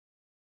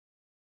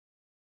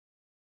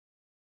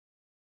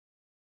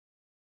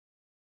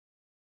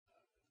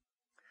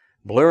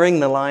Blurring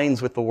the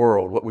lines with the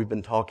world, what we've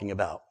been talking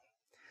about.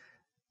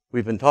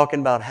 We've been talking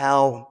about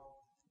how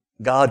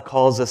God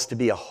calls us to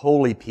be a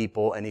holy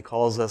people, and He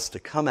calls us to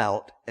come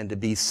out and to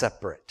be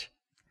separate.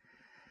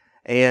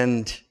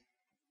 And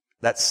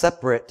that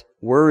separate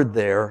word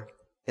there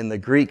in the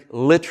Greek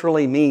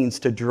literally means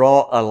to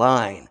draw a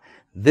line.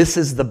 This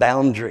is the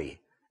boundary,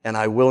 and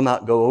I will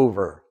not go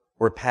over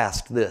or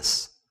past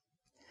this.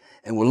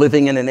 And we're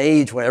living in an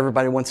age where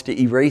everybody wants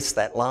to erase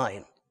that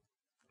line.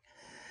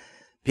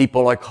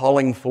 People are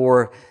calling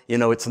for,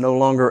 it's no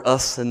longer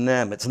us and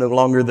them. It's no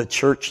longer the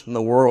church and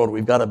the world.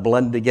 We've got to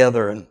blend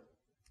together and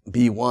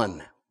be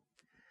one.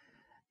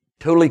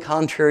 Totally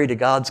contrary to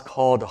God's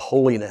call to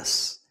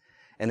holiness.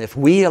 And if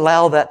we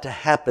allow that to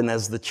happen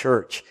as the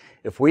church,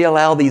 if we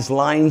allow these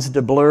lines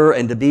to blur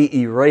and to be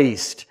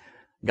erased,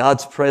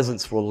 God's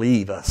presence will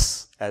leave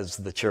us as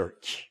the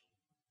church.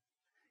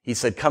 He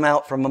said, come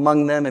out from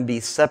among them and be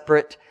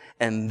separate,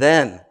 and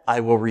then I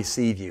will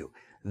receive you.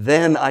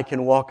 Then I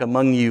can walk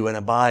among you and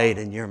abide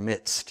in your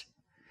midst.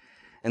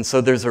 And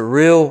so there's a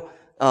real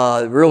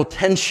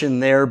tension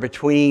there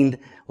between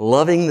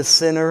loving the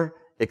sinner,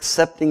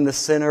 accepting the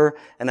sinner,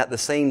 and at the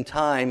same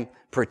time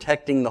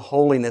protecting the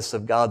holiness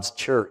of God's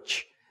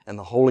church and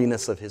the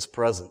holiness of His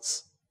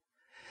presence.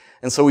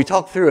 And so we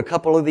talked through a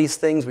couple of these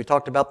things. We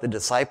talked about the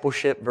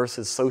discipleship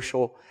versus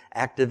social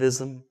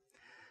activism.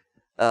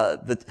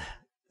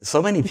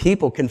 So many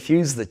people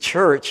confuse the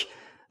church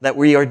that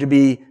we are to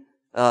be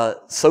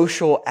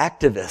social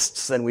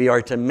activists and we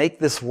are to make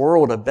this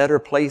world a better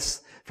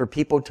place for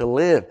people to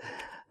live.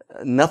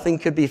 Nothing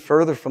could be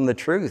further from the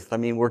truth. I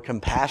mean, we're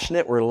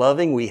compassionate, we're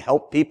loving, we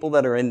help people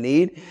that are in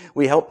need.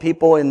 We help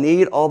people in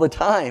need all the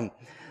time.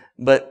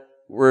 But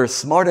we're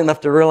smart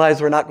enough to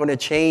realize we're not going to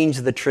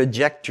change the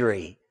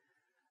trajectory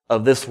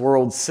of this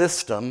world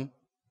system.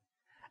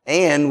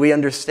 And we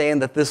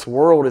understand that this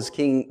world is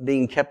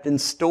being kept in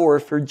store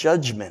for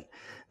judgment.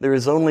 There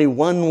is only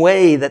one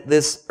way that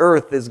this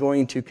earth is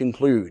going to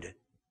conclude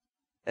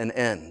and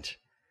end.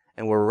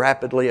 And we're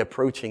rapidly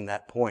approaching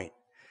that point.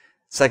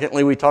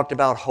 Secondly, we talked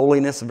about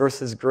holiness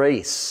versus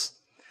grace,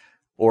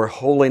 or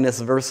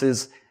holiness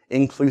versus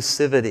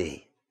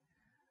inclusivity.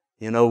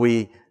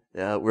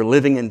 We're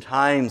living in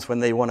times when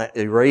they want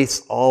to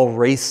erase all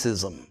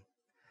racism,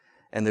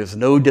 and there's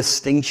no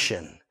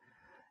distinction.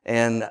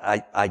 And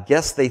I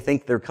guess they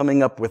think they're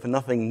coming up with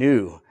nothing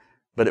new.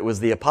 But it was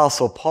the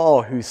Apostle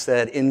Paul who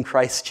said, in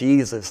Christ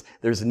Jesus,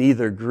 there's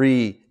neither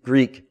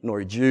Greek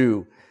nor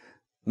Jew,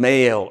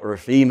 male or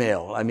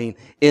female. I mean,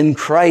 in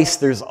Christ,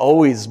 there's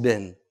always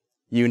been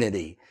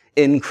unity.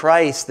 In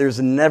Christ, there's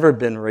never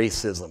been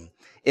racism.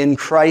 In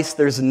Christ,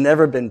 there's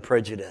never been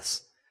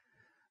prejudice.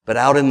 But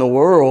out in the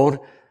world,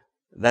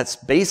 that's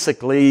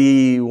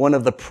basically one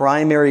of the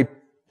primary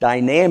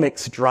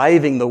dynamics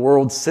driving the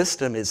world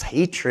system is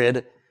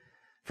hatred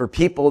for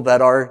people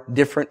that are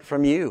different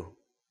from you.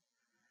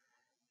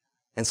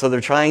 And so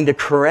they're trying to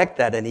correct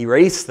that and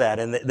erase that.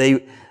 And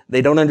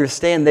they don't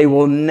understand. They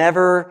will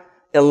never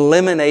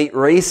eliminate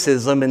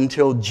racism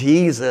until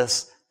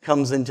Jesus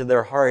comes into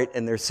their heart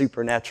and they're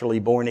supernaturally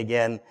born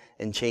again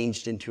and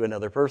changed into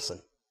another person.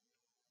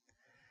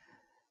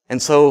 And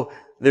so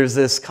there's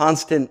this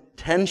constant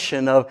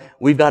tension of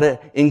we've got to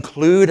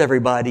include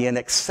everybody and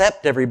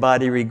accept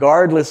everybody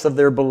regardless of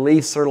their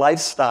beliefs or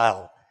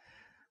lifestyle.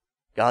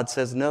 God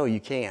says, no,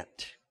 you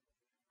can't.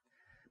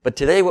 But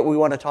today what we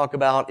want to talk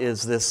about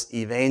is this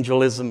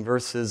evangelism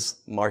versus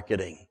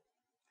marketing.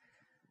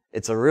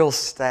 It's a real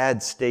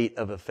sad state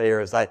of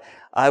affairs.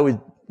 I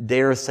would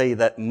dare say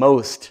that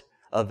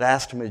a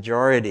vast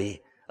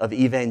majority of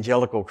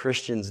evangelical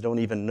Christians don't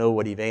even know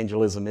what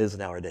evangelism is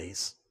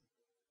nowadays.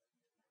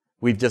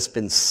 We've just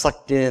been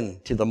sucked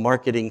in to the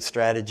marketing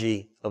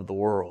strategy of the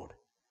world.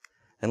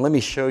 And let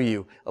me show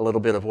you a little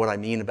bit of what I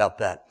mean about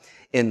that.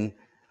 In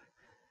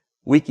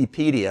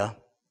Wikipedia,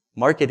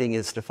 marketing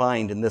is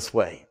defined in this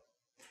way.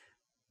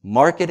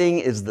 Marketing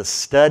is the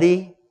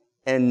study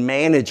and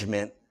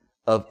management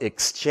of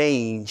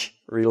exchange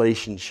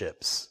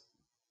relationships.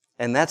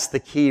 And that's the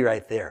key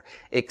right there.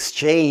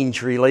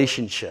 Exchange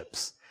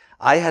relationships.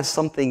 I have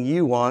something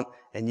you want,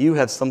 and you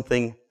have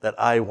something that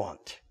I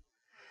want.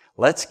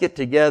 Let's get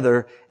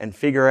together and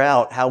figure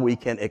out how we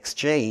can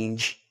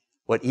exchange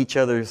what each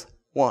other's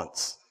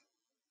wants.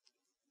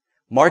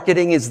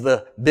 Marketing is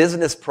the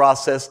business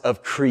process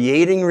of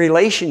creating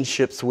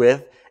relationships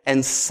with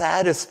and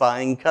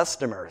satisfying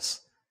customers.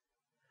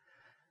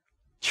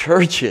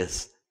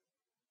 Churches,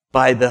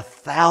 by the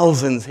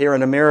thousands here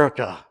in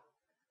America,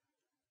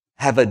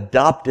 have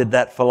adopted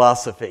that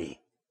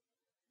philosophy.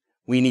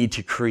 We need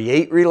to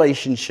create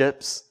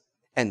relationships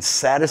and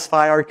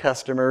satisfy our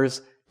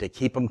customers to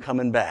keep them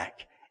coming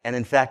back. And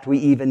in fact, we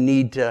even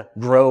need to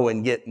grow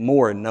and get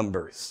more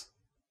numbers.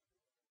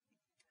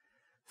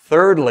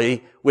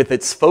 Thirdly, with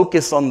its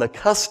focus on the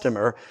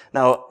customer,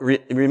 now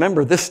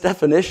remember this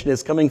definition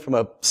is coming from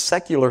a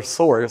secular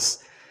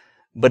source,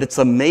 but it's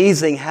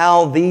amazing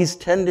how these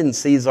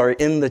tendencies are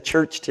in the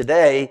church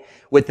today.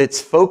 With its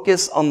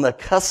focus on the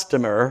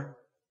customer,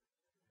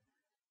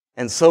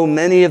 And so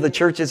many of the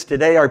churches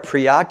today are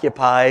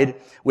preoccupied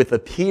with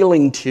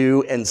appealing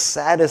to and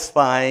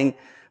satisfying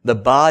the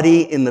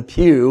body in the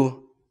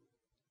pew.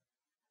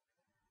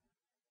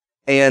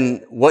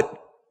 And what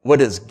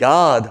does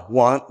God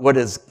want? What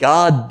does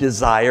God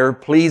desire?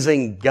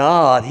 Pleasing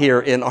God here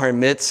in our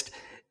midst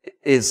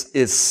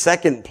is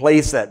second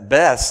place at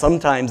best.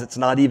 Sometimes it's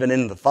not even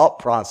in the thought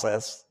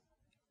process.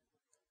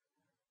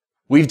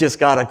 We've just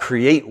got to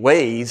create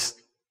ways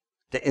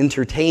to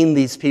entertain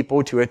these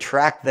people, to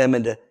attract them,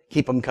 and to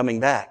keep them coming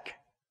back.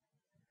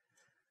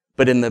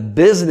 But in the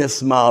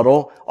business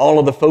model, all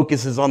of the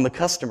focus is on the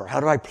customer. How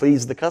do I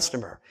please the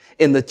customer?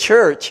 In the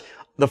church,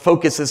 the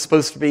focus is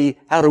supposed to be,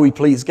 how do we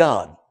please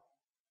God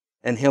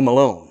and Him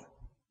alone?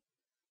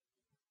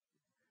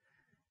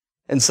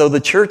 And so the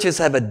churches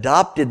have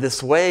adopted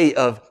this way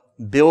of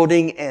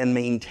building and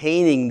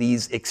maintaining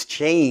these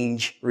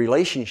exchange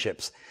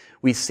relationships.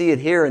 We see it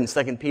here in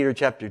 2 Peter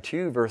chapter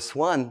 2, verse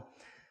 1.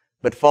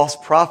 But false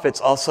prophets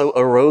also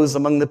arose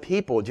among the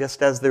people,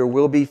 just as there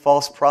will be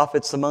false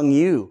prophets among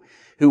you,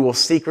 who will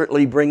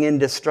secretly bring in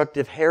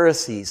destructive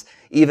heresies,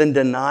 even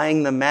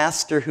denying the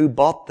master who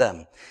bought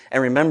them.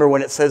 And remember,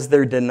 when it says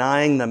they're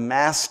denying the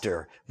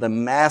master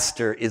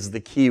is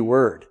the key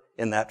word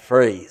in that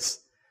phrase.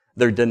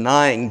 They're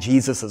denying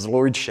Jesus'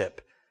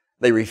 lordship.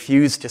 They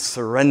refuse to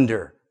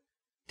surrender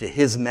to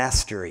His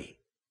mastery.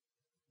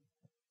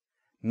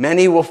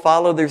 Many will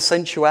follow their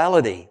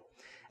sensuality,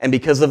 and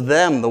because of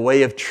them, the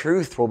way of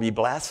truth will be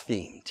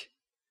blasphemed.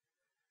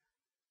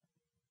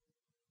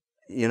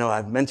 You know,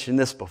 I've mentioned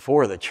this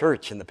before. The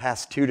church in the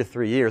past 2 to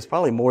 3 years,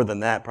 probably more than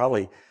that,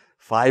 probably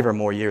 5 or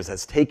more years,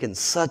 has taken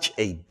such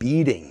a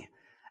beating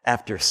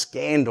after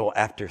scandal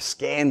after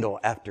scandal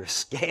after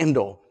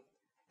scandal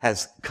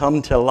has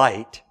come to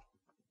light.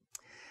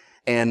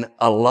 And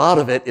a lot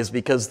of it is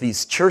because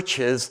these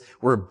churches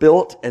were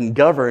built and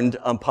governed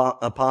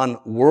upon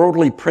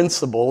worldly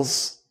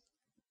principles,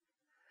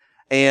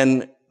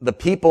 and the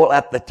people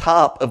at the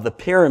top of the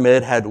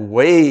pyramid had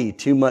way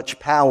too much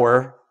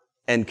power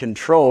and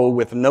control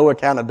with no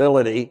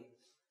accountability.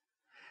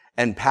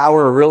 And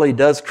power really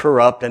does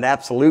corrupt, and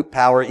absolute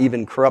power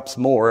even corrupts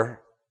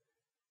more.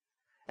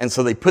 And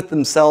so they put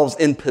themselves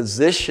in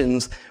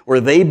positions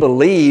where they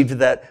believed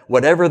that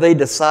whatever they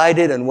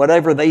decided and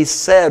whatever they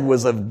said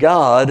was of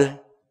God,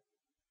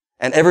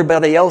 and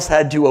everybody else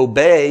had to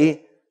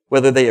obey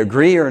whether they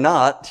agree or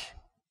not.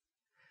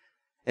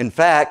 In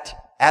fact,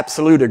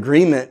 absolute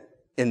agreement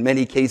in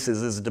many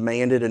cases is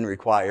demanded and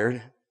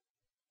required.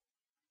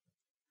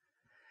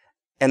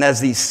 And as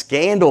these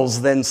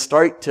scandals then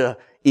start to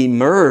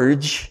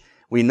emerge,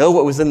 we know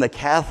what was in the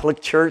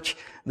Catholic Church.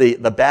 The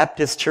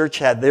Baptist Church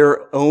had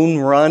their own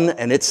run,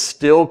 and it's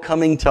still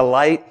coming to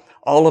light.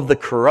 All of the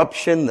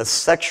corruption, the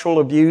sexual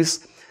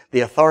abuse,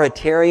 the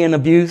authoritarian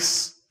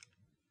abuse.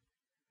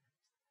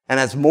 And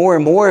as more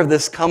and more of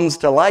this comes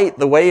to light,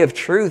 the way of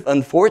truth,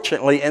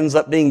 unfortunately, ends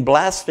up being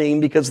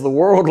blasphemed because the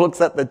world looks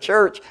at the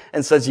church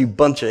and says, you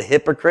bunch of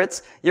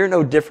hypocrites, you're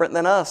no different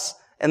than us.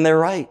 And they're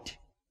right.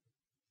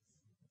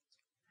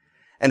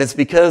 And it's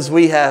because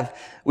we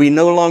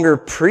no longer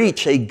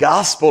preach a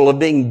gospel of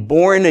being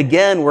born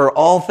again, where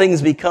all things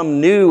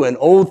become new and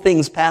old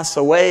things pass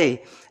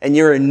away, and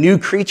you're a new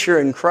creature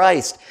in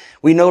Christ.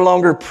 We no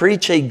longer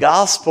preach a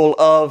gospel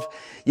of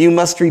you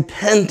must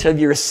repent of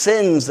your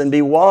sins and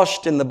be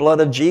washed in the blood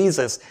of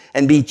Jesus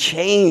and be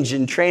changed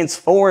and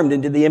transformed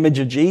into the image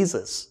of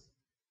Jesus.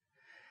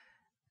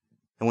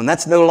 And when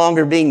that's no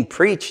longer being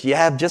preached, you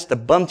have just a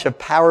bunch of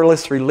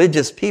powerless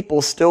religious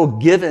people still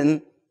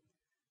given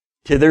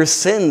to their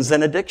sins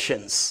and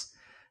addictions.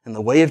 And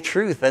the way of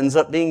truth ends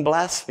up being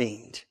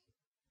blasphemed.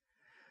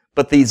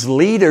 But these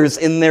leaders,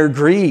 in their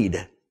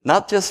greed,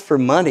 not just for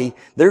money,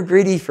 they're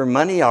greedy for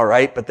money, all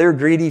right, but they're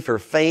greedy for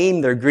fame,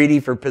 they're greedy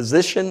for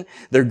position,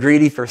 they're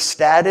greedy for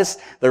status,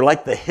 they're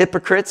like the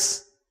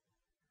hypocrites.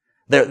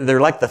 They're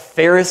like the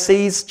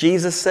Pharisees,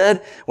 Jesus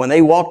said. When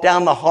they walk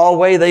down the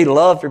hallway, they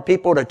love for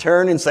people to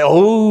turn and say,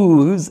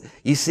 oh,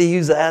 you see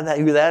who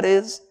that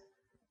is?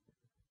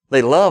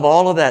 They love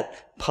all of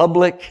that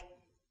public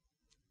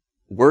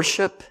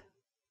worship.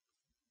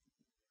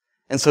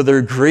 And so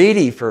they're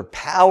greedy for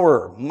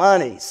power,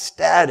 money,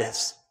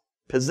 status,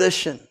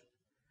 position.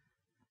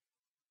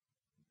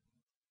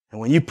 And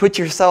when you put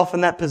yourself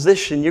in that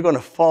position, you're going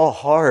to fall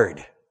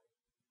hard.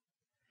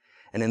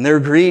 And in their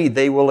greed,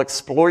 they will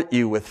exploit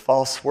you with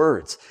false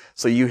words.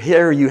 So you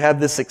have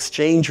this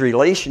exchange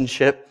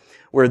relationship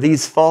where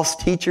these false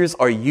teachers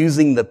are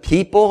using the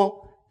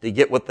people to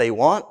get what they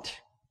want,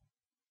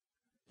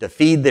 to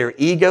feed their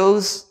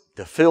egos,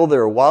 to fill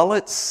their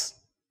wallets.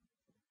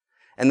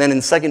 And then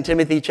in 2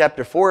 Timothy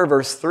chapter 4,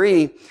 verse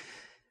 3,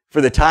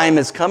 for the time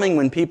is coming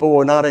when people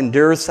will not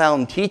endure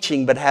sound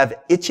teaching, but have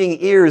itching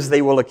ears.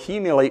 They will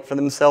accumulate for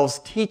themselves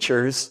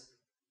teachers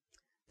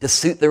to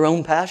suit their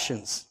own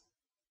passions.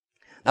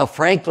 Now,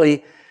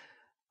 frankly,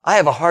 I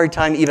have a hard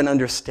time even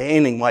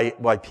understanding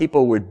why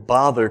people would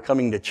bother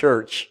coming to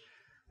church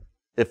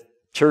if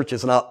church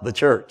is not the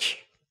church.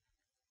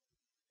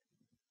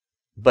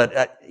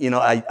 But,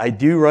 I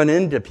do run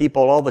into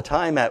people all the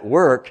time at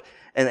work,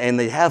 and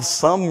they have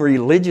some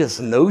religious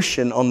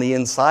notion on the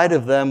inside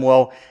of them.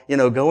 Well,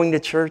 going to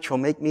church will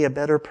make me a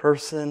better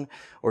person,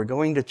 or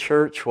going to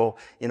church will,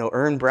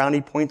 earn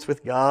brownie points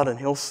with God, and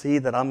He'll see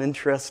that I'm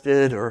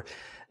interested. Or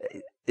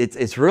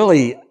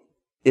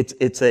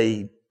it's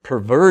a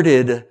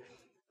perverted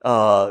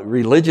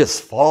religious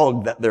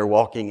fog that they're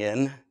walking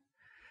in.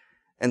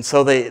 And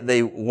so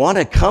they want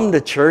to come to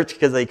church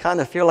because they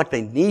kind of feel like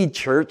they need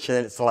church,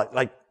 and it's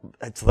like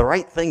it's the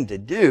right thing to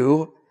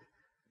do,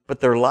 but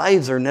their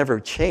lives are never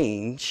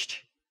changed.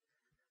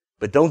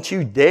 But don't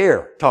you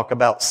dare talk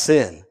about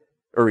sin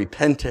or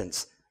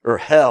repentance or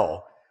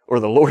hell or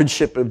the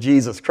lordship of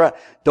Jesus Christ.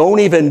 Don't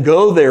even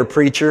go there,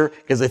 preacher,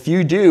 because if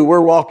you do,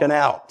 we're walking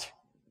out.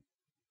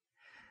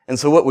 And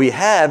so what we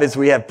have is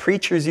we have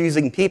preachers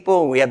using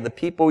people, and we have the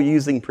people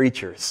using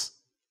preachers.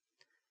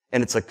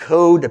 And it's a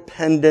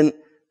codependent,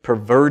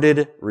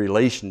 perverted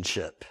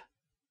relationship.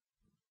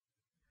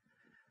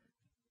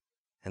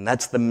 And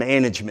that's the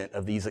management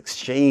of these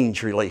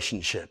exchange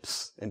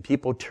relationships. And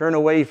people turn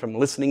away from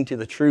listening to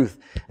the truth,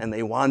 and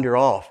they wander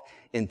off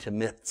into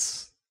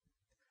myths.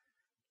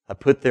 I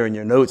put there in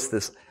your notes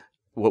this,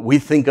 what we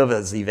think of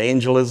as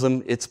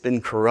evangelism. It's been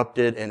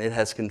corrupted, and it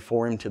has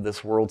conformed to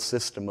this world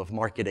system of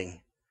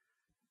marketing.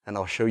 And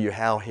I'll show you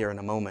how here in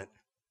a moment.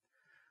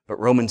 But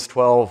Romans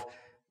 12,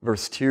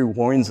 verse 2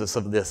 warns us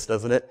of this,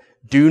 doesn't it?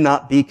 Do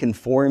not be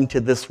conformed to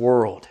this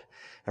world.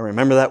 And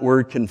remember that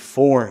word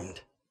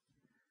conformed.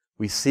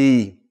 We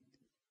see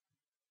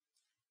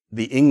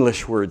the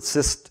English word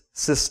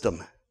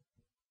system.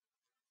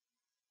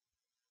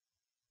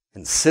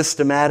 And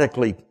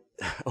systematically,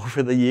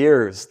 over the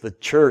years, the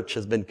church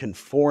has been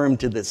conformed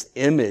to this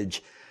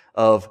image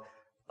of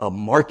a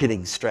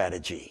marketing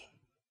strategy.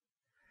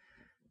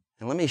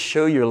 And let me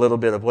show you a little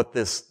bit of what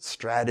this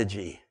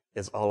strategy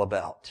is all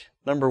about.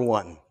 Number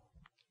one,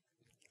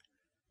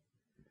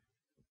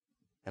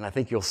 and I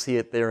think you'll see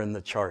it there in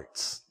the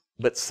charts,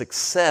 but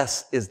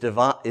success is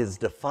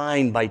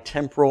defined by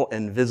temporal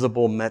and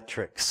visible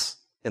metrics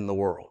in the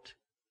world.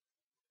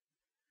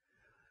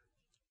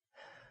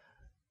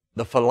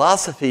 The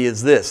philosophy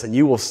is this, and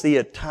you will see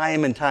it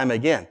time and time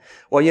again.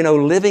 Well,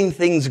 living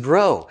things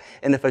grow.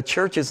 And if a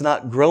church is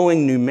not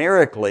growing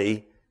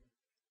numerically,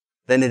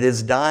 then it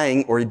is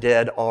dying or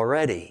dead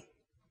already.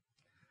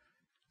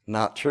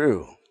 Not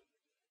true.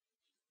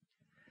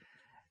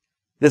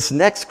 This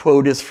next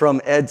quote is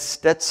from Ed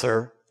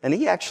Stetzer, and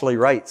he actually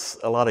writes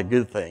a lot of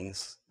good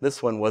things.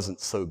 This one wasn't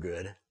so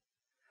good.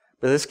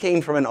 But this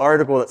came from an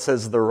article that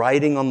says, "The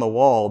writing on the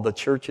wall, the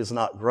church is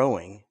not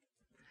growing."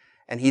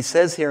 And he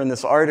says here in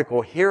this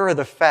article, here are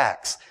the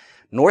facts.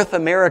 North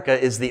America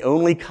is the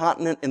only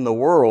continent in the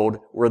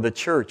world where the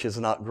church is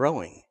not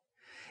growing.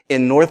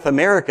 In North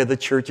America, the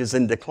church is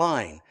in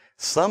decline.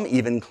 Some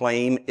even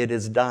claim it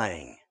is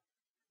dying.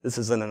 This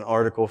is in an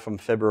article from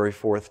February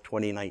 4th,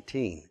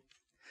 2019.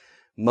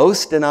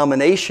 Most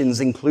denominations,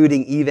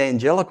 including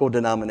evangelical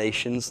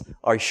denominations,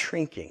 are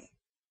shrinking.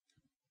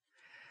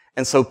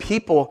 And so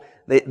people,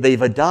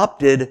 they've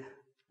adopted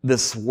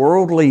this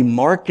worldly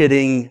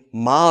marketing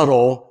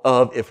model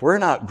of if we're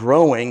not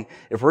growing,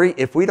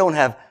 if we don't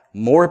have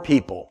more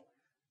people,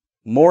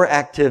 more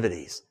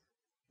activities,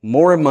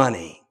 more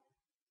money,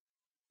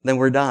 then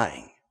we're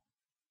dying.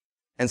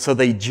 And so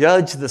they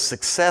judge the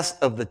success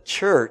of the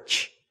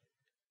church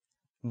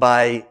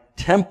by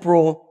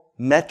temporal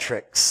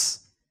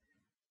metrics,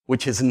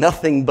 which is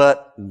nothing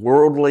but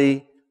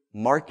worldly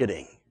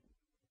marketing.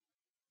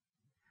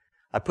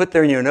 I put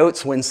there in your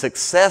notes, when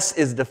success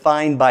is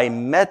defined by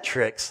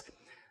metrics,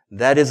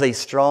 that is a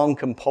strong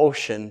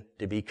compulsion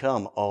to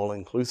become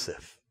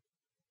all-inclusive.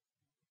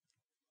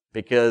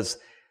 Because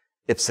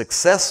if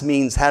success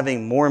means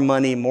having more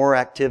money, more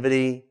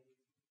activity,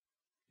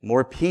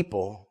 more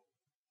people,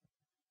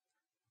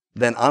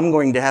 then I'm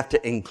going to have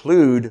to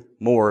include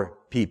more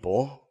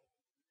people.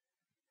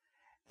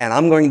 And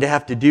I'm going to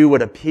have to do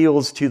what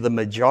appeals to the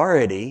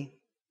majority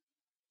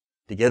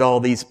to get all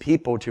these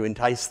people to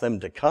entice them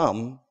to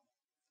come.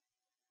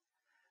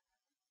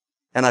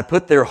 And I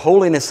put there,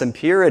 holiness and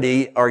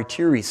purity are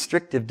too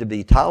restrictive to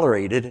be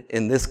tolerated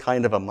in this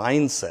kind of a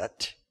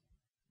mindset.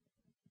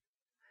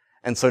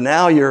 And so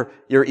now you're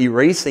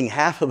erasing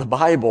half of the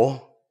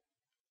Bible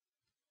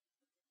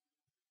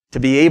to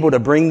be able to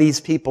bring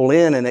these people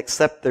in and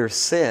accept their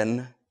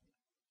sin.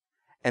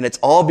 And it's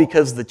all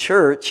because the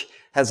church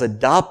has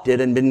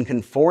adopted and been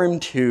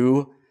conformed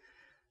to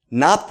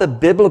not the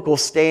biblical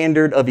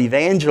standard of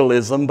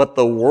evangelism, but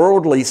the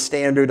worldly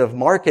standard of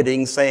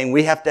marketing, saying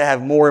we have to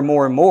have more and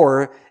more and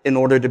more in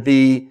order to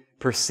be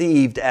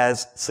perceived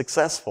as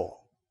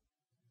successful.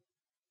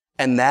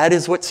 And that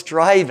is what's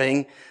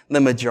driving the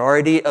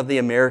majority of the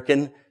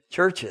American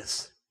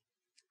churches.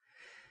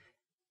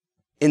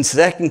 In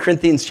 2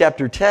 Corinthians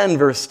chapter 10,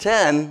 verse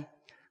 10,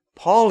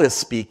 Paul is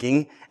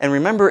speaking, and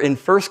remember in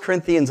 1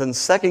 Corinthians and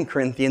 2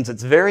 Corinthians,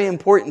 it's very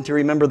important to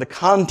remember the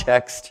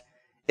context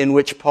in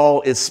which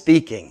Paul is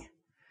speaking,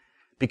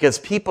 because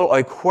people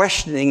are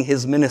questioning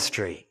his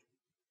ministry.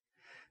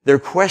 They're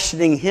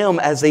questioning him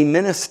as a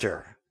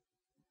minister.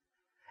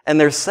 And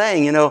they're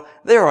saying,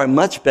 there are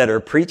much better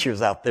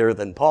preachers out there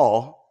than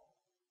Paul.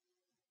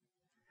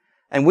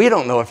 And we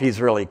don't know if he's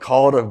really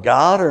called of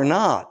God or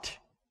not.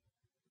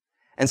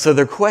 And so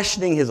they're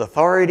questioning his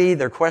authority.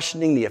 They're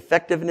questioning the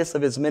effectiveness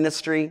of his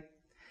ministry.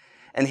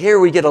 And here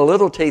we get a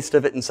little taste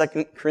of it in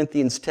 2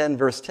 Corinthians 10,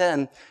 verse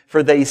 10.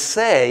 For they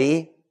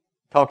say,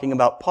 talking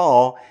about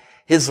Paul,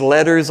 his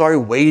letters are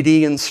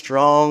weighty and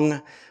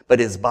strong, but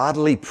his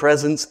bodily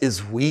presence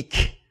is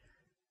weak,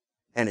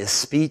 and his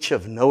speech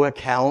of no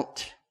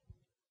account.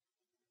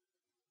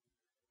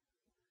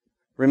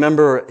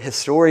 Remember,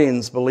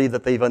 historians believe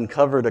that they've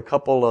uncovered a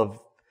couple of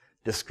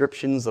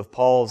descriptions of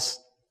Paul's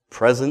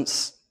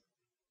presence.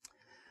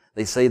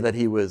 They say that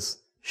he was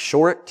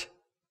short,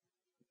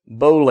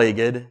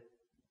 bow-legged,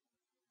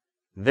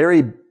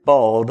 very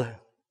bald,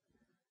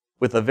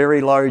 with a very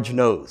large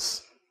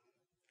nose.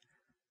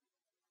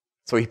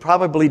 So he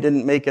probably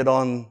didn't make it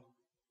on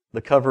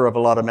the cover of a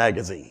lot of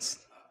magazines.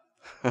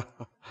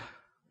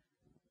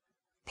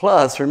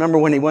 Plus, remember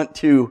when he went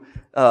to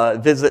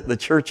visit the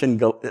church in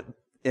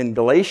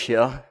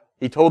Galatia,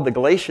 he told the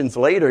Galatians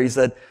later, he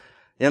said,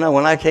 when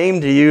I came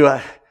to you,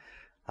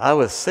 I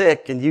was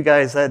sick and you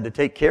guys had to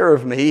take care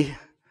of me.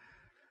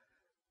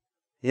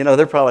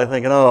 They're probably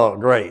thinking, oh,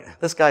 great.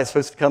 This guy's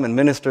supposed to come and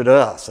minister to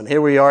us, and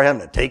here we are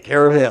having to take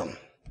care of him.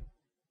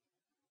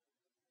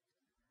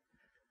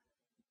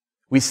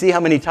 We see how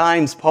many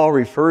times Paul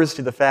refers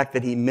to the fact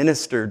that he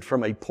ministered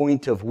from a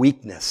point of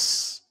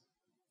weakness.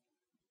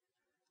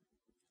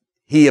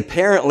 He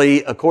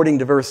apparently, according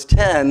to verse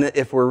 10,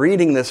 if we're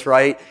reading this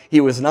right, he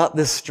was not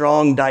this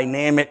strong,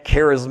 dynamic,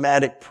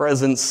 charismatic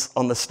presence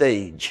on the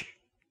stage.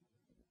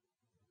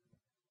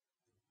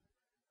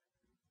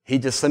 He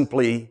just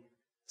simply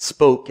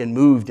spoke and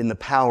moved in the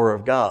power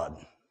of God.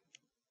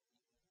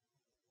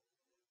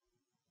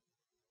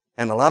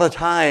 And a lot of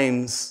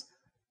times,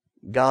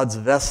 God's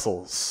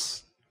vessels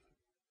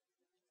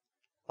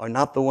are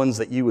not the ones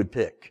that you would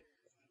pick.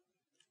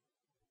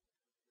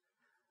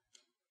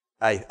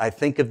 I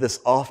think of this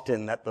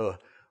often, that the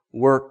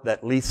work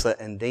that Lisa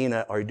and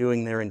Dana are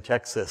doing there in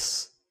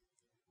Texas.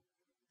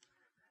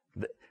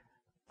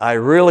 I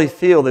really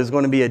feel there's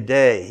going to be a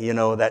day,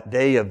 that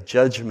day of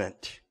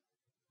judgment,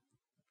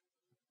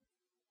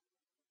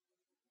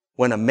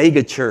 when a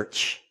mega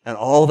church and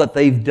all that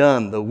they've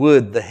done, the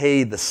wood, the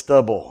hay, the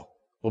stubble,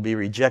 will be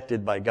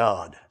rejected by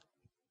God.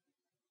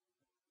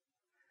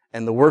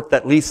 And the work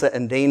that Lisa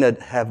and Dana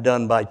have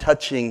done by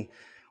touching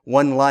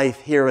one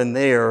life here and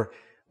there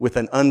with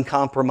an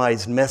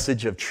uncompromised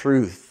message of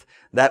truth,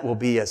 that will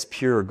be as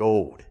pure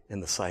gold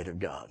in the sight of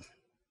God.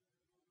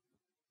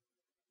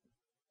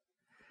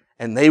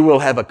 And they will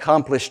have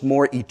accomplished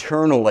more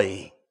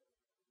eternally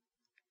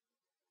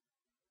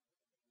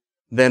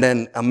than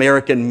an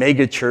American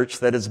megachurch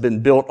that has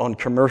been built on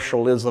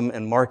commercialism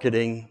and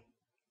marketing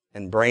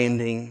and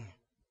branding.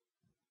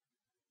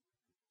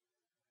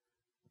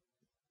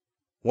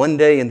 One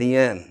day in the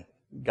end,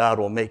 God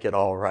will make it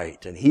all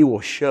right, and He will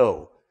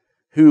show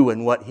who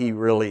and what He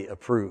really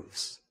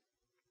approves.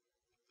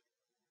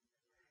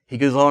 He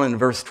goes on in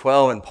verse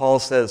 12, and Paul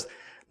says,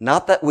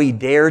 not that we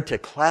dare to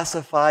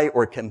classify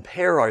or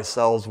compare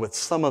ourselves with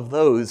some of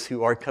those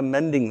who are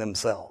commending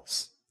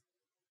themselves.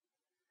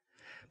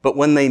 But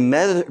when they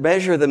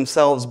measure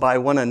themselves by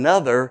one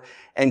another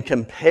and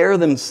compare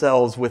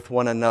themselves with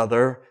one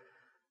another,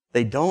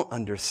 they don't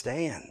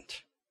understand.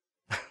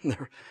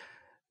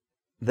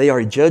 They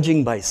are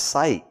judging by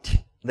sight.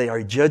 They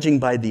are judging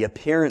by the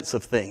appearance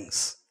of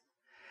things.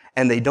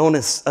 And they don't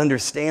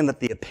understand that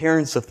the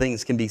appearance of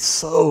things can be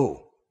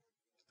so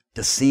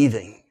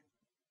deceiving.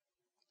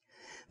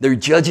 They're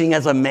judging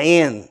as a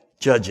man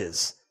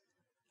judges,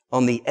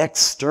 on the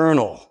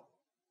external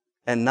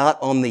and not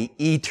on the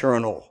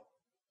eternal.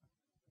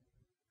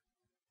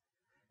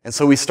 And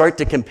so we start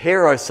to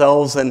compare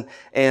ourselves and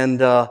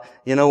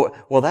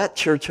well, that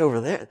church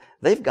over there,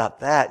 they've got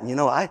that.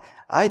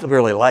 I'd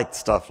really like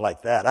stuff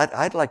like that.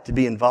 I'd like to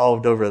be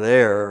involved over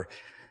there.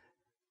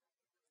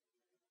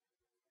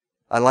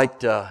 I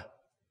liked,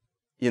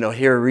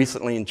 here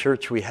recently in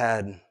church we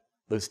had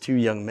those two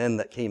young men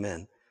that came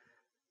in.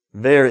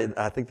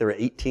 I think they were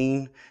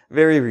 18,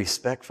 very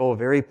respectful,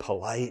 very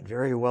polite,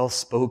 very well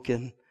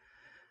spoken.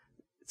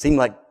 It seemed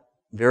like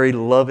very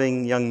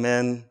loving young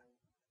men.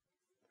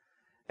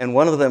 And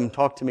one of them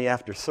talked to me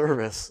after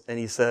service, and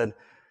he said,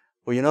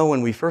 well,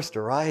 when we first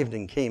arrived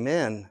and came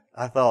in,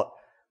 I thought,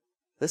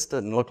 this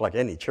doesn't look like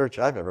any church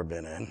I've ever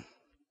been in.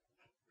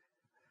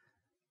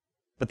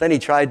 But then he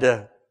tried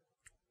to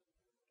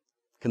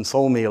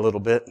console me a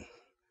little bit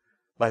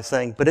by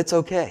saying, but it's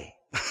okay.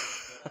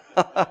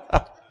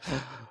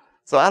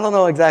 So I don't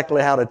know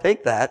exactly how to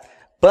take that,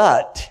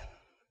 but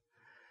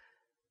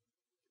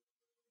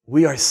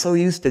we are so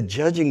used to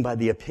judging by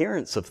the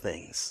appearance of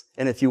things.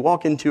 And if you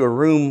walk into a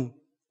room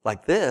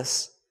like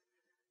this,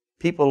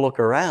 people look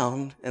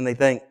around and they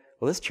think,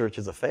 well, this church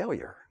is a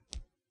failure.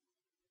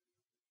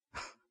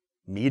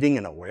 Meeting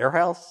in a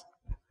warehouse?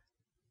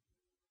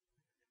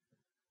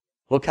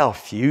 Look how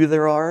few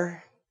there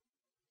are.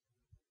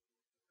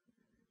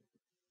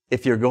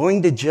 if you're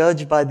going to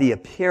judge by the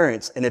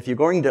appearance, and if you're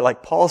going to,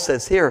 like Paul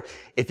says here,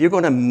 if you're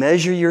going to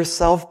measure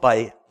yourself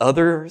by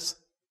others,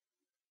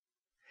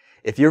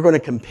 if you're going to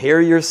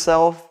compare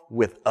yourself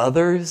with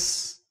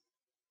others,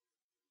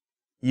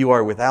 you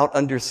are without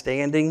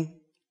understanding.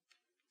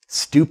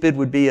 Stupid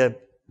would be a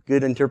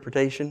good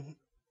interpretation.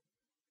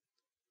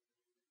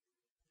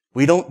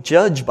 We don't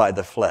judge by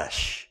the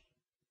flesh.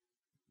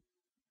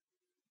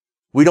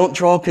 We don't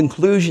draw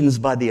conclusions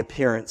by the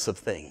appearance of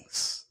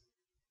things.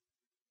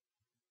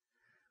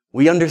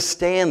 We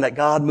understand that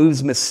God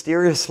moves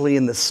mysteriously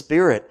in the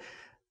Spirit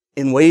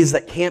in ways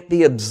that can't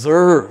be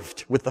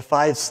observed with the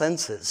five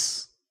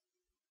senses.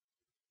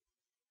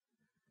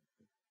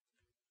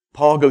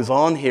 Paul goes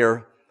on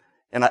here,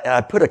 and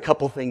I put a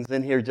couple things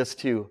in here just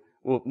to,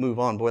 we'll move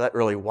on. Boy, that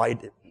really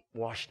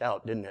washed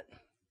out, didn't it?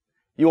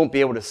 You won't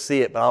be able to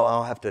see it, but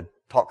I'll have to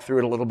talk through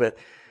it a little bit.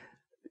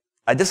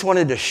 I just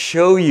wanted to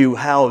show you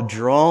how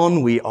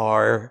drawn we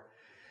are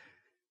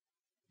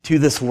to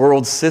this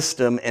world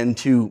system and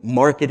to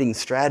marketing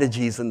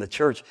strategies in the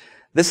church.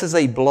 This is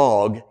a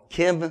blog.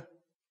 Kim,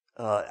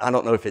 I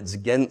don't know if it's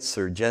Gents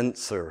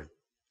or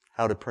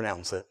how to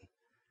pronounce it.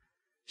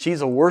 She's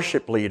a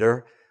worship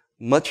leader,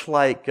 much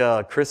like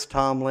Chris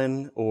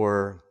Tomlin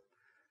or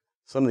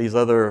some of these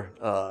other,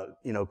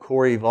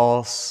 Corey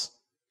Voss.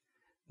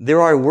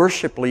 There are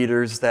worship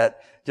leaders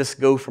that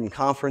just go from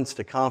conference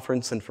to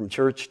conference and from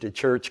church to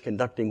church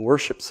conducting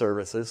worship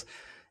services.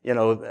 They're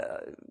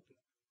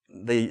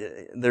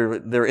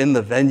in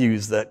the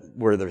venues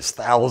where there's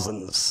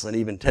thousands and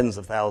even tens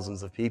of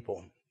thousands of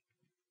people.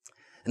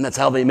 And that's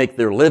how they make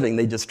their living.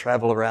 They just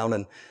travel around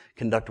and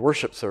conduct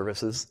worship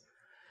services.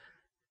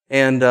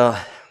 And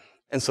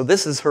so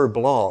this is her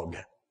blog,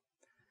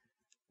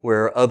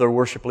 where other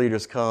worship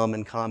leaders come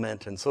and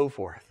comment and so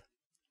forth.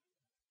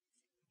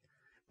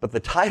 But the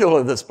title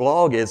of this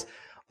blog is,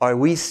 "Are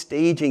We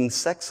Staging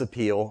Sex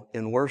Appeal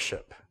in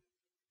Worship?"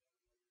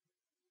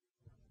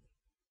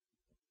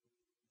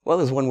 Well,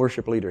 there's one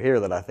worship leader here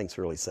that I think is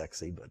really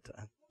sexy, but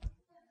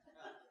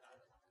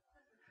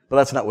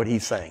that's not what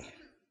he's saying.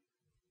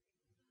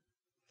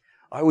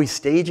 Are we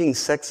staging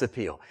sex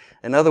appeal?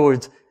 In other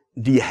words,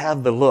 do you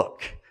have the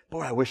look?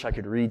 Boy, I wish I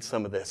could read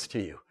some of this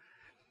to you.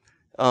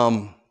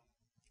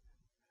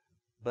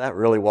 That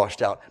really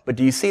washed out. But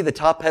do you see the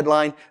top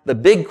headline? The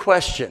big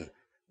question,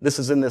 this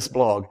is in this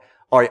blog,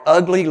 are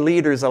ugly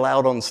leaders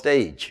allowed on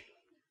stage?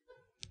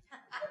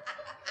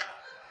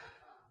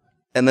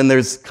 And then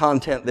there's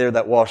content there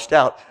that washed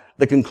out.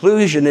 The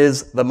conclusion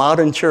is the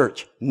modern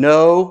church,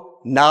 no,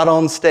 not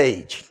on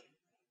stage.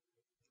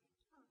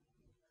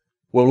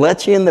 We'll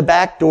let you in the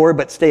back door,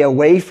 but stay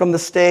away from the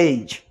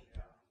stage.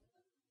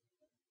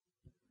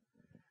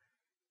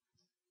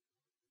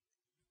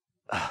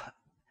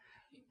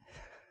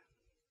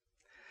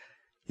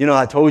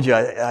 I told you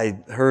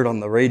I heard on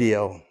the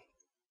radio,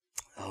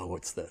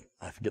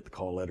 I forget the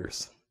call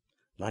letters,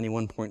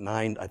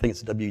 91.9, I think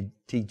it's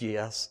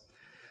WTGS,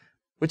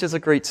 which is a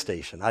great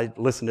station. I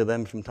listen to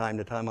them from time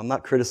to time. I'm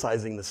not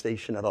criticizing the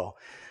station at all.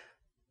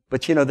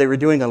 But they were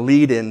doing a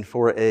lead-in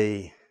for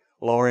a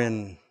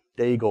Lauren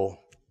Daigle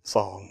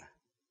song.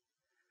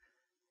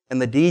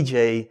 And the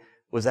DJ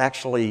was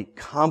actually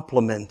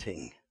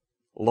complimenting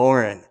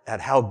Lauren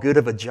at how good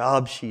of a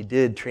job she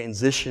did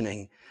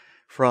transitioning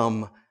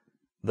from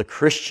the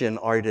Christian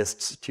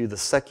artists to the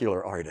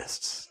secular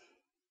artists.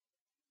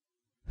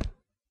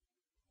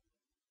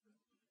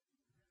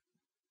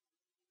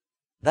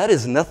 That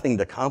is nothing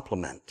to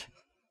compliment.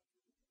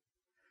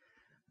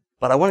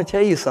 But I want to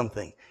tell you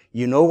something.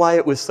 You know why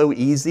it was so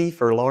easy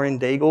for Lauren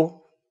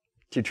Daigle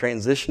to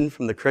transition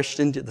from the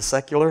Christian to the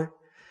secular?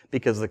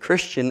 Because the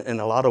Christian, in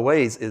a lot of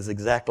ways, is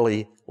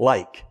exactly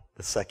like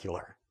the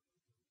secular.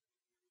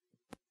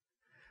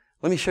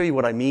 Let me show you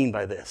what I mean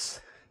by this.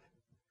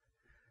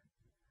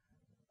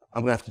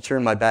 I'm going to have to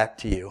turn my back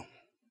to you.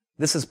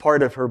 This is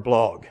part of her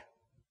blog.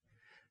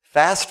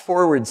 Fast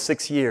forward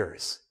 6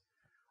 years.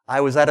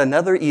 I was at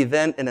another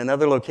event in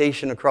another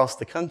location across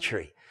the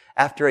country.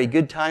 After a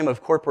good time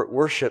of corporate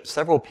worship,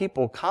 several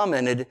people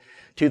commented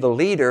to the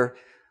leader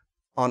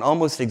on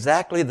almost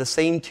exactly the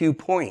same 2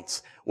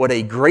 points. What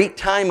a great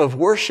time of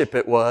worship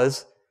it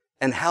was,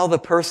 and how the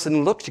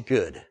person looked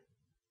good.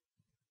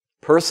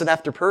 Person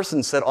after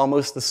person said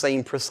almost the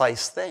same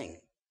precise thing.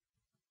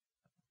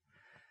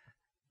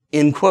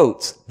 In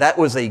quotes, that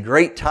was a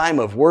great time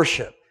of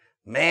worship.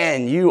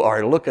 Man, you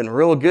are looking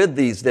real good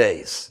these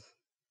days.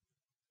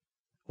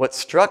 What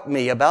struck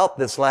me about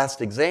this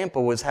last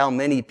example was how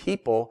many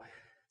people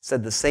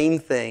said the same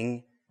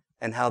thing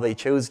and how they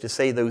chose to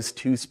say those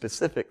two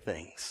specific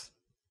things.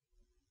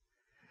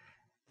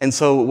 And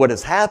so what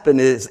has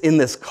happened is in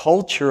this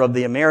culture of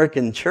the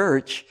American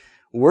church,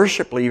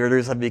 worship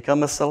leaders have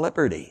become a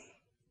celebrity.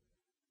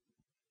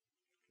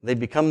 They've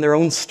become their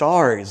own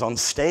stars on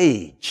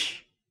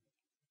stage.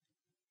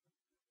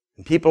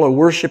 And people are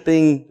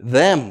worshiping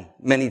them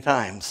many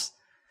times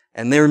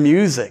and their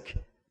music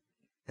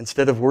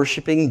instead of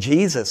worshiping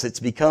Jesus. It's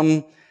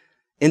become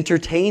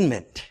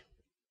entertainment.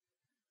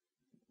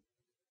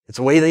 It's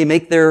the way they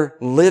make their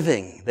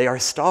living. They are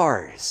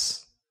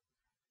stars.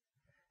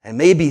 And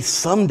maybe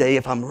someday,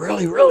 if I'm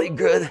really, really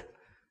good,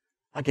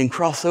 I can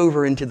cross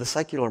over into the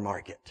secular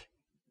market.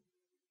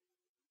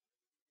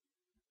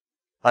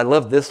 I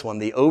love this one,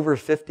 the over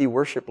 50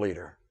 worship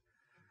leader.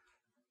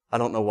 I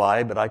don't know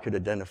why, but I could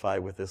identify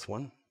with this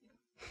one.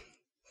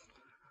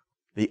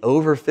 The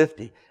over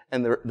 50.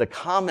 And the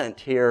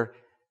comment here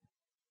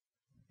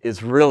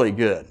is really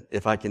good,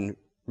 if I can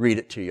read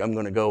it to you. I'm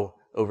going to go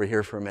over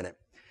here for a minute.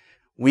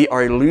 We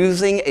are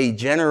losing a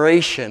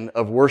generation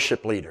of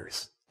worship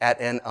leaders at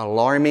an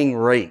alarming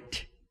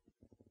rate.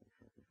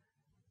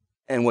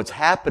 And what's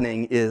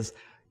happening is,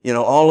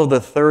 all of the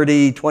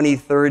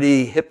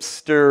 2030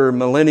 hipster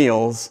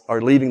millennials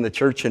are leaving the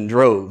church in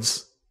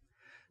droves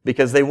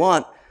because they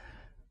want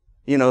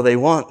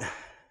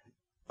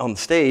on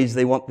stage,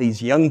 they want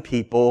these young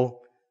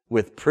people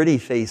with pretty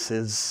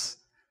faces,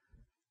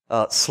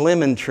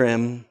 slim and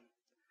trim,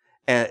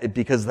 and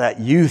because that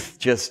youth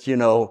just,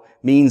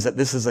 means that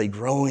this is a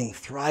growing,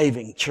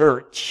 thriving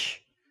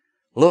church.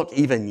 Look,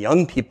 even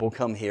young people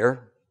come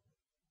here.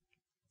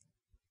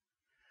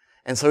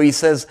 And so he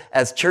says,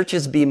 as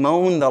churches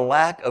bemoan the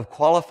lack of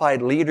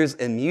qualified leaders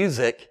in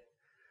music,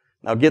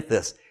 now get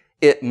this,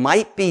 it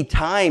might be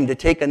time to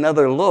take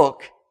another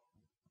look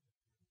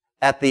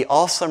at the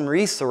awesome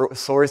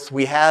resource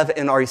we have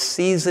in our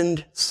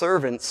seasoned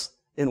servants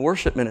in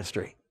worship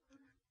ministry.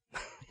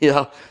 It's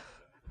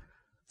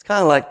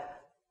kind of like,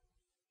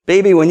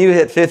 baby, when you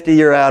hit 50,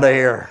 you're out of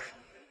here.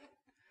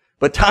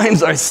 But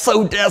times are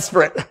so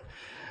desperate.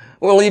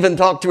 We'll even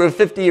talk to a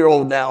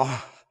 50-year-old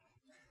now.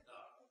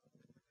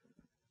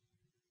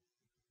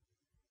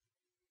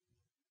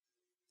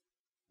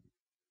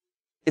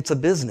 It's a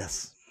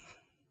business.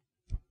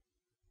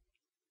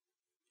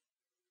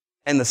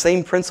 And the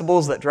same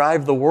principles that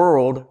drive the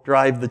world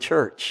drive the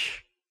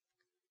church.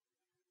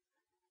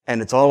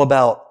 And it's all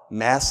about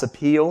mass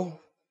appeal.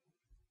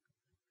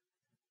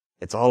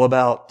 It's all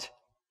about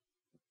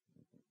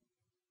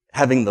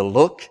having the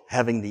look,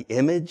 having the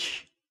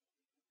image.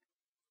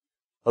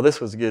 Oh, this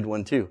was a good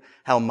one too.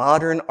 How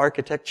modern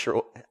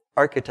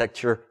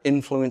architecture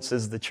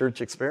influences the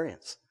church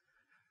experience.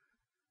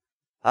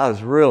 I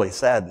was really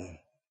saddened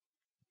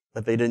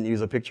that they didn't use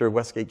a picture of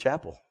Westgate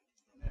Chapel.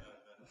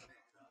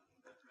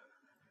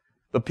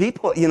 But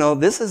people,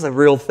 this is a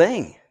real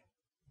thing.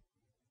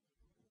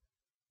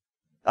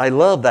 I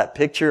love that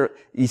picture.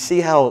 You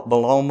see how the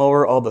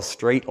lawnmower, all the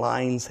straight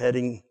lines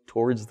heading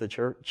towards the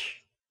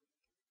church?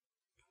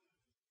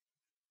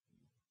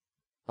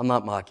 I'm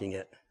not mocking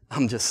it.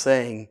 I'm just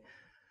saying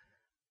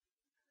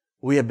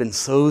we have been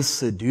so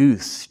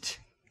seduced.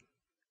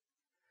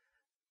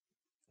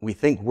 We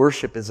think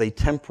worship is a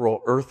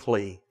temporal,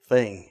 earthly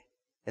thing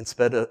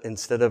instead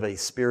of a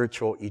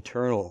spiritual,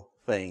 eternal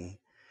thing.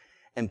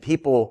 And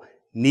people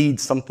need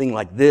something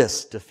like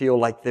this to feel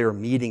like they're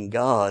meeting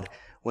God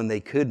when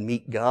they could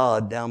meet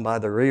God down by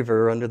the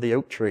river under the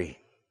oak tree.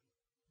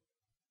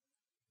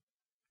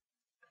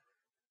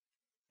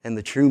 And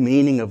the true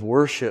meaning of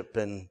worship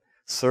and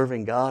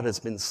serving God has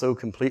been so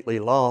completely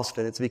lost,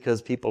 and it's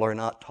because people are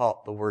not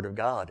taught the Word of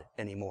God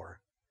anymore.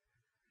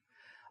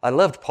 I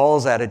loved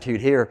Paul's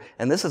attitude here,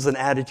 and this is an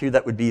attitude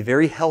that would be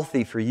very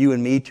healthy for you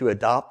and me to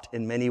adopt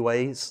in many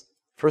ways.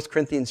 1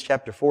 Corinthians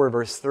chapter 4,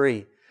 verse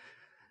 3.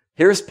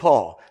 Here's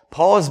Paul.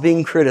 Paul is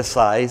being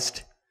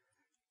criticized.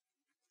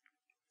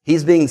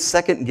 He's being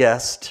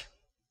second-guessed.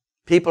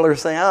 People are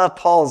saying,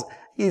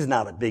 he's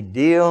not a big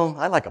deal.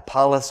 I like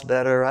Apollos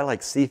better. I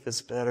like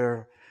Cephas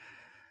better.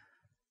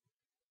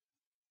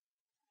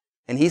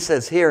 And he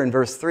says here in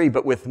verse 3,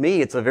 but with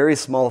me it's a very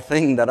small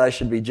thing that I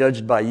should be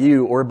judged by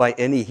you or by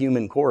any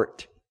human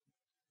court.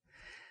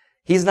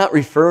 He's not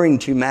referring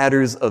to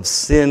matters of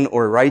sin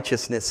or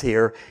righteousness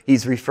here.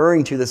 He's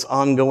referring to this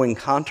ongoing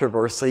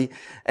controversy.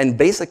 And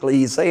basically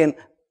he's saying,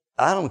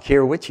 I don't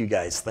care what you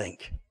guys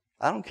think.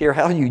 I don't care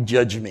how you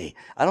judge me.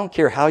 I don't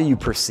care how you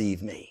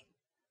perceive me.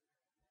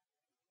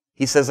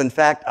 He says, in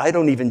fact, I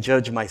don't even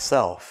judge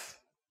myself,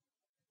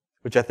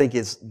 which I think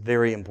is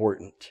very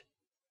important.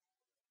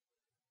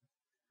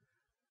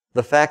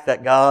 The fact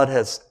that God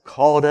has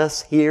called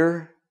us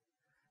here,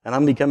 and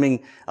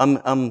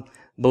I'm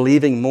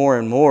believing more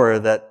and more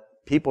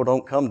that people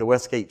don't come to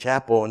Westgate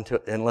Chapel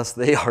unless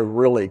they are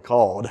really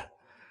called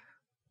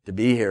to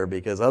be here,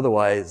 because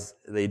otherwise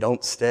they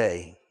don't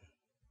stay.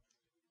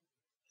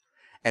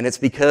 And it's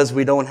because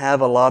we don't have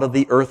a lot of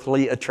the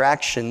earthly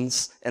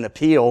attractions and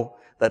appeal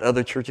that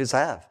other churches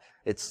have.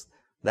 It's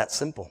that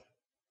simple.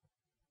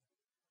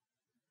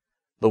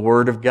 The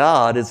Word of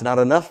God is not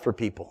enough for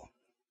people.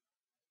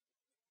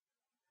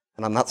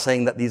 And I'm not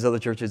saying that these other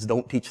churches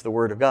don't teach the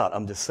Word of God.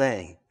 I'm just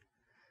saying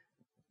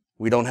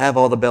we don't have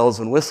all the bells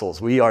and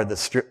whistles. We are the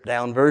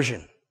stripped-down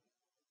version.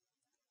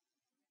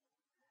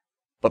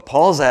 But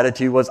Paul's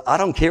attitude was, I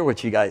don't care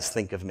what you guys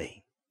think of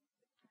me.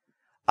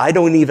 I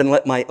don't even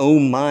let my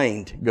own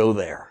mind go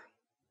there.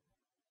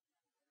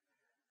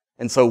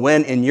 And so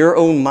when in your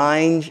own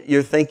mind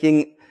you're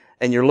thinking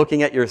and you're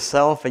looking at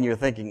yourself and you're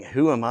thinking,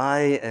 who am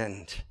I?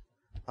 And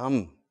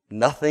I'm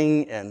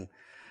nothing. And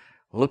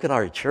look at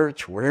our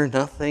church, we're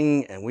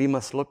nothing, and we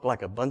must look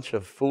like a bunch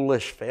of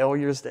foolish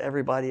failures to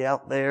everybody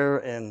out there.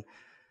 And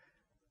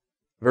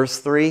verse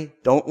 3,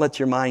 don't let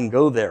your mind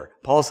go there.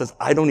 Paul says,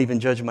 I don't even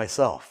judge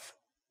myself.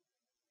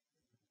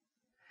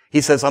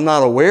 He says, I'm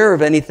not aware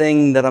of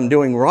anything that I'm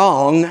doing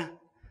wrong.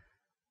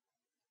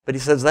 But he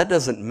says, that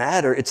doesn't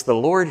matter. It's the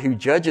Lord who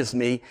judges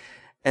me.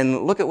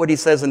 And look at what he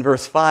says in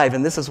verse 5.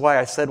 And this is why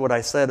I said what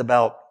I said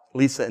about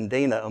Lisa and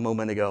Dana a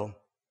moment ago.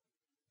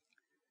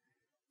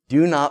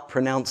 Do not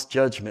pronounce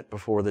judgment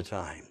before the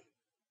time.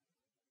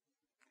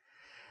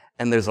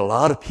 And there's a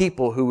lot of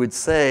people who would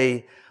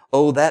say,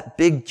 oh, that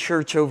big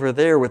church over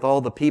there with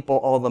all the people,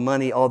 all the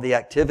money, all the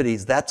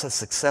activities, that's a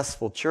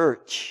successful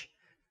church.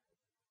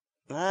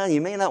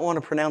 You may not want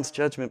to pronounce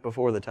judgment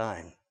before the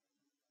time.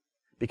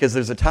 Because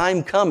there's a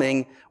time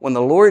coming when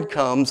the Lord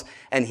comes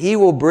and He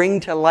will bring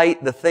to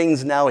light the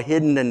things now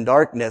hidden in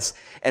darkness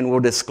and will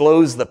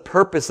disclose the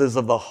purposes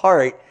of the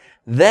heart.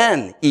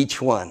 Then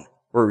each one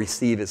will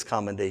receive his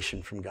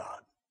commendation from God.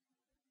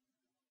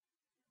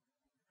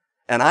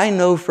 And I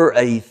know for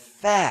a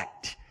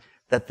fact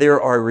that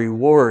there are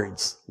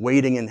rewards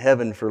waiting in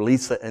heaven for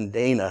Lisa and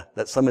Dana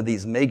that some of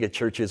these mega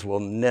churches will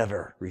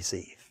never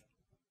receive.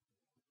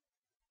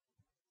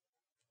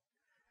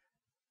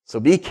 So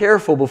be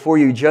careful before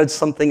you judge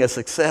something a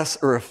success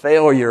or a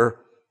failure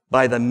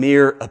by the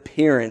mere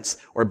appearance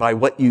or by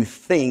what you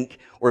think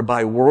or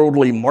by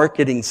worldly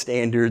marketing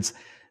standards.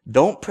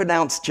 Don't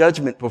pronounce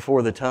judgment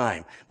before the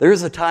time.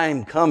 There's a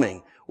time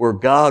coming where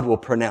God will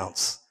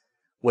pronounce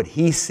what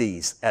He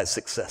sees as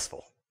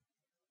successful.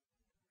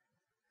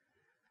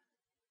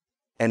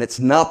 And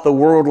it's not the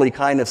worldly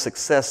kind of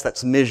success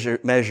that's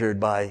measured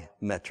by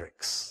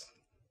metrics.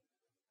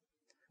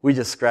 We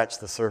just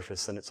scratched the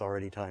surface and it's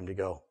already time to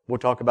go. We'll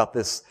talk about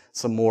this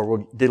some more.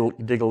 We'll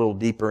dig a little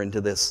deeper into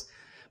this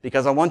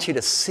because I want you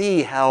to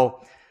see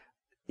how,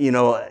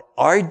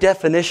 our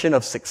definition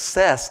of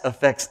success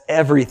affects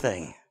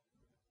everything.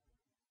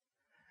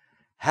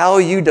 How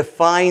you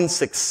define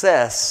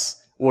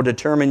success will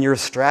determine your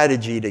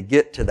strategy to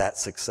get to that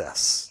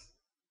success.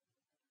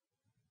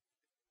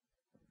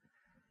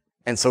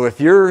 And so if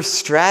your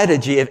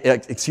strategy,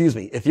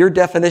 if your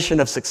definition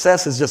of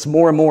success is just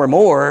more and more and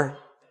more,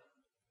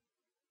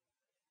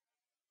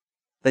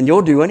 then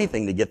you'll do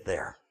anything to get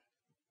there.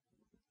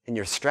 And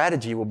your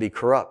strategy will be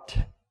corrupt.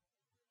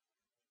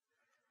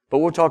 But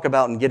we'll talk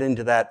about and get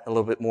into that a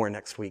little bit more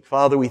next week.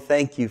 Father, we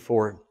thank you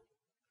for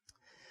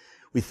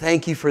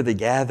the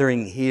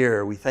gathering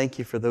here. We thank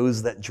you for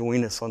those that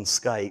join us on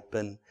Skype.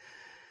 And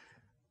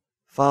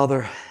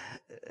Father,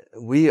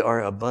 we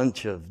are a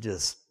bunch of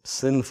just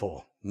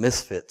sinful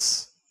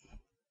misfits,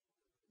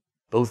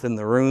 both in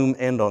the room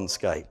and on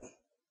Skype.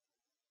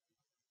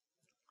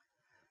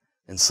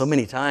 And so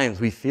many times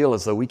we feel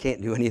as though we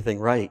can't do anything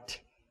right.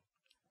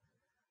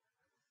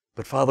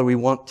 But Father, we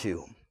want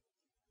to.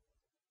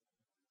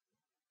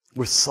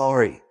 We're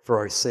sorry for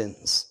our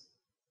sins.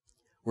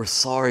 We're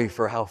sorry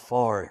for how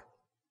far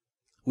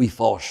we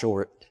fall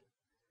short.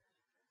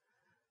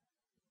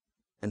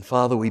 And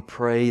Father, we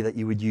pray that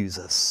you would use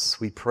us.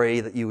 We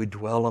pray that you would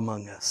dwell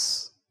among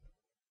us.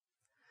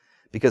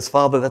 Because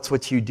Father, that's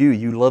what you do.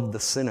 You love the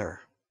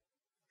sinner.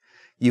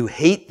 You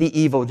hate the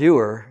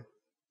evildoer,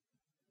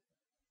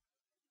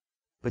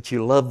 but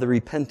you love the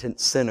repentant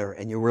sinner,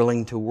 and you're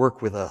willing to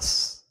work with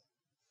us.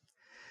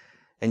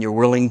 And you're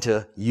willing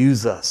to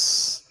use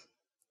us.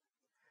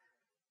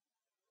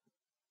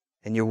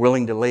 And you're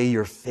willing to lay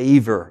your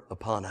favor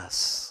upon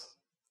us.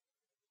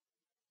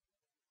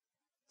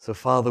 So,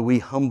 Father, we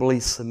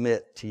humbly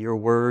submit to your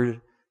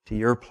word, to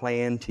your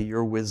plan, to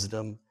your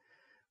wisdom.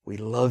 We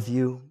love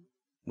you.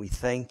 We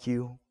thank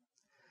you.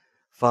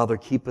 Father,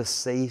 keep us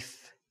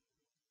safe.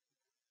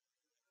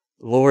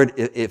 Lord,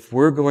 if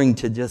we're going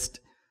to just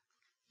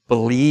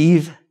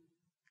believe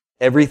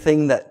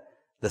everything that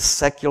the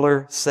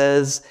secular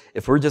says,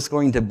 if we're just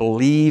going to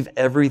believe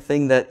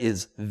everything that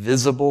is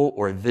visible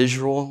or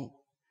visual,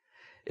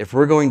 if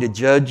we're going to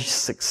judge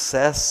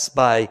success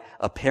by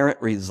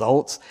apparent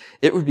results,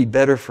 it would be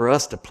better for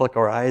us to pluck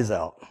our eyes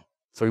out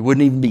so we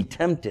wouldn't even be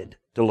tempted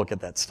to look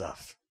at that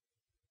stuff.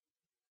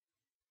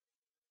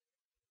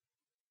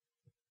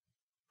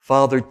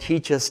 Father,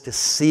 teach us to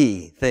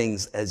see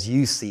things as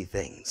you see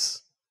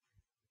things.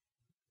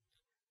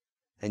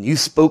 And you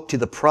spoke to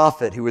the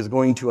prophet who was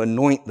going to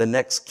anoint the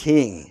next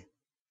king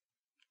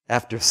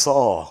after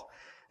Saul.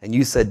 And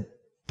you said,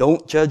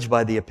 don't judge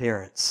by the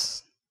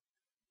appearance,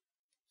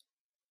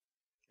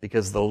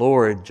 because the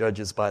Lord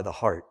judges by the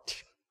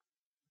heart.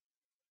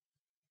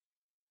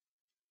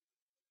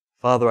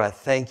 Father, I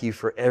thank you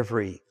for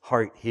every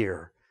heart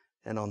here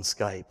and on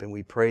Skype. And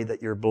we pray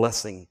that your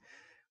blessing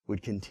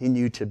would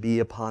continue to be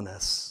upon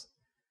us.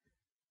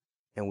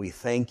 And we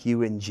thank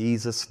you in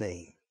Jesus'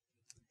 name.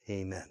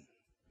 Amen.